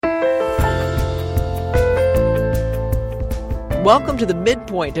Welcome to the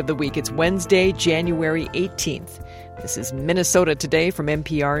midpoint of the week. It's Wednesday, January 18th. This is Minnesota Today from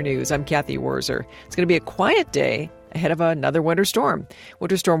NPR News. I'm Kathy Wurzer. It's going to be a quiet day ahead of another winter storm.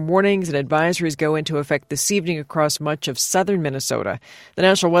 Winter storm warnings and advisories go into effect this evening across much of southern Minnesota. The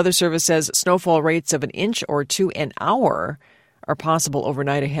National Weather Service says snowfall rates of an inch or two an hour are possible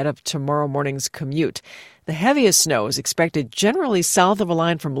overnight ahead of tomorrow morning's commute. The heaviest snow is expected generally south of a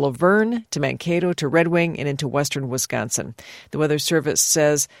line from Laverne to Mankato to Red Wing and into western Wisconsin. The Weather Service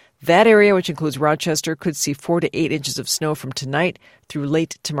says that area, which includes Rochester, could see 4 to 8 inches of snow from tonight through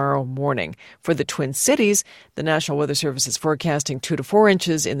late tomorrow morning. For the Twin Cities, the National Weather Service is forecasting 2 to 4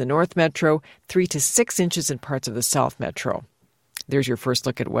 inches in the North Metro, 3 to 6 inches in parts of the South Metro. There's your first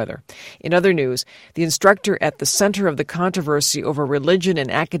look at weather. In other news, the instructor at the center of the controversy over religion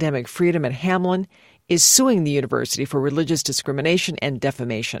and academic freedom at Hamline is suing the university for religious discrimination and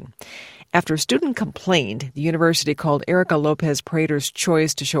defamation. After a student complained, the university called Erica Lopez Prater's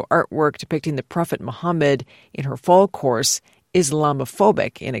choice to show artwork depicting the Prophet Muhammad in her fall course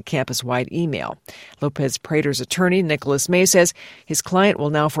Islamophobic in a campus-wide email. Lopez Prater's attorney, Nicholas May, says his client will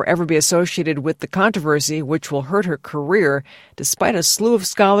now forever be associated with the controversy, which will hurt her career, despite a slew of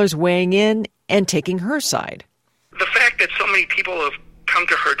scholars weighing in and taking her side. The fact that so many people have come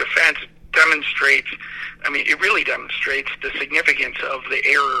to her defense it really demonstrates the significance of the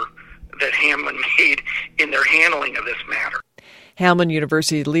error that Hamline made in their handling of this matter. Hamline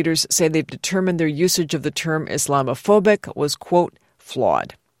University leaders say they've determined their usage of the term Islamophobic was, quote,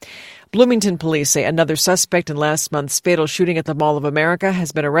 flawed. Bloomington police say another suspect in last month's fatal shooting at the Mall of America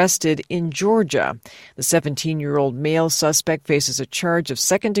has been arrested in Georgia. The 17-year-old male suspect faces a charge of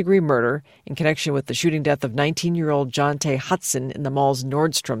second-degree murder in connection with the shooting death of 19-year-old Jonte Hudson in the mall's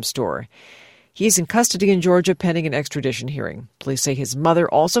Nordstrom store. He's in custody in Georgia pending an extradition hearing. Police say his mother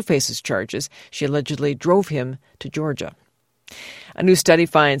also faces charges. She allegedly drove him to Georgia. A new study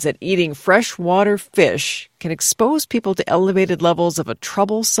finds that eating freshwater fish can expose people to elevated levels of a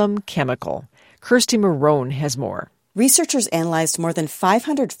troublesome chemical. Kirsty Marone has more. Researchers analyzed more than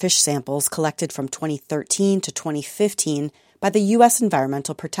 500 fish samples collected from 2013 to 2015 by the U.S.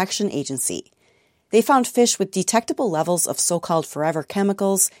 Environmental Protection Agency. They found fish with detectable levels of so-called forever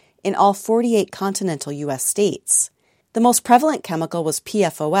chemicals in all 48 continental U.S. states. The most prevalent chemical was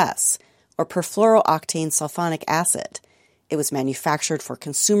PFOS, or perfluorooctane sulfonic acid. It was manufactured for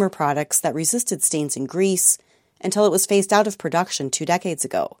consumer products that resisted stains in grease until it was phased out of production 2 decades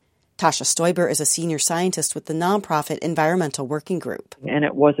ago. Tasha Stoiber is a senior scientist with the nonprofit Environmental Working Group. And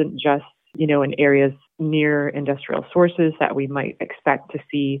it wasn't just, in areas near industrial sources that we might expect to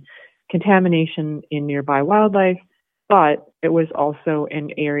see contamination in nearby wildlife, but it was also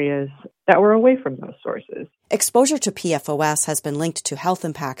in areas that were away from those sources. Exposure to PFOS has been linked to health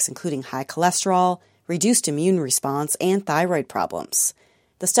impacts including high cholesterol, reduced immune response, and thyroid problems.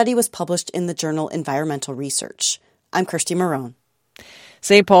 The study was published in the journal Environmental Research. I'm Kirsty Marone.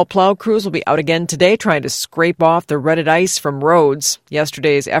 St. Paul plow crews will be out again today trying to scrape off the rutted ice from roads.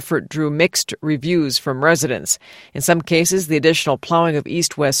 Yesterday's effort drew mixed reviews from residents. In some cases, the additional plowing of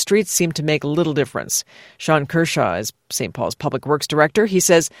east-west streets seemed to make little difference. Sean Kershaw is St. Paul's Public Works Director. He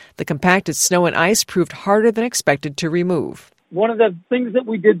says the compacted snow and ice proved harder than expected to remove. One of the things that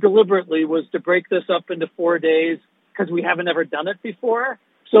we did deliberately was to break this up into 4 days because we haven't ever done it before.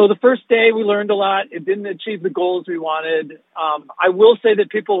 So the first day we learned a lot. It didn't achieve the goals we wanted. I will say that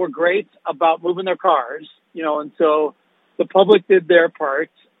people were great about moving their cars, and so the public did their part.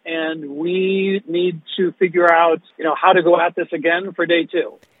 And we need to figure out, how to go at this again for day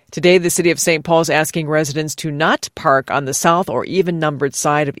 2. Today, the city of St. Paul is asking residents to not park on the south or even-numbered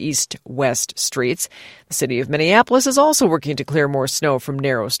side of east-west streets. The city of Minneapolis is also working to clear more snow from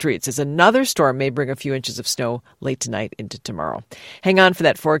narrow streets, as another storm may bring a few inches of snow late tonight into tomorrow. Hang on for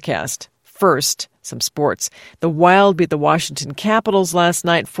that forecast. First, some sports. The Wild beat the Washington Capitals last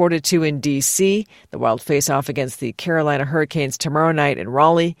night 4-2 in D.C. The Wild face off against the Carolina Hurricanes tomorrow night in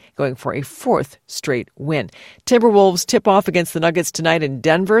Raleigh, going for a 4th straight win. Timberwolves tip off against the Nuggets tonight in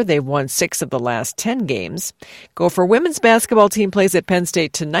Denver. They've won 6 of the last 10 games. Gopher women's basketball team plays at Penn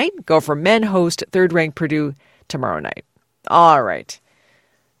State tonight. Gopher men host third-ranked Purdue tomorrow night. All right.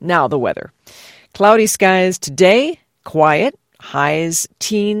 Now the weather. Cloudy skies today, quiet, highs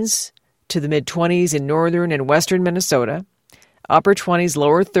teens to the mid-20s in northern and western Minnesota, upper 20s,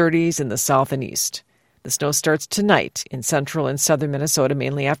 lower 30s in the south and east. The snow starts tonight in central and southern Minnesota,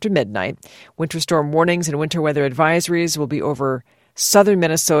 mainly after midnight. Winter storm warnings and winter weather advisories will be over southern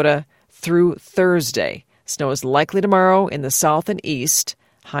Minnesota through Thursday. Snow is likely tomorrow in the south and east.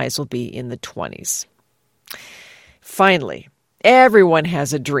 Highs will be in the 20s. Finally, everyone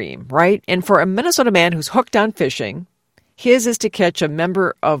has a dream, right? And for a Minnesota man who's hooked on fishing, His is to catch a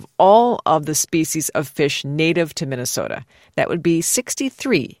member of all of the species of fish native to Minnesota. That would be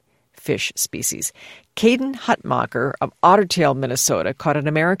 63 fish species. Caden Hutmacher of Ottertail, Minnesota, caught an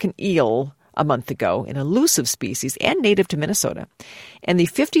American eel a month ago, an elusive species and native to Minnesota, and the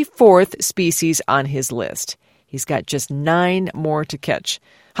 54th species on his list. He's got just 9 more to catch.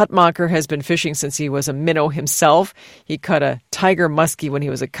 Hutmacher has been fishing since he was a minnow himself. He caught a tiger muskie when he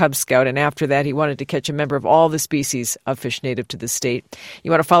was a Cub Scout, and after that he wanted to catch a member of all the species of fish native to the state.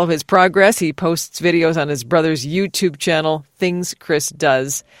 You want to follow his progress? He posts videos on his brother's YouTube channel, Things Chris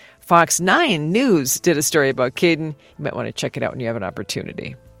Does. Fox 9 News did a story about Caden. You might want to check it out when you have an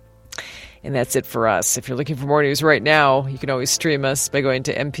opportunity. And that's it for us. If you're looking for more news right now, you can always stream us by going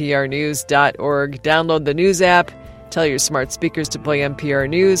to nprnews.org. Download the news app. Tell your smart speakers to play NPR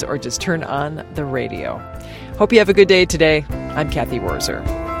News or just turn on the radio. Hope you have a good day today. I'm Kathy Worzer.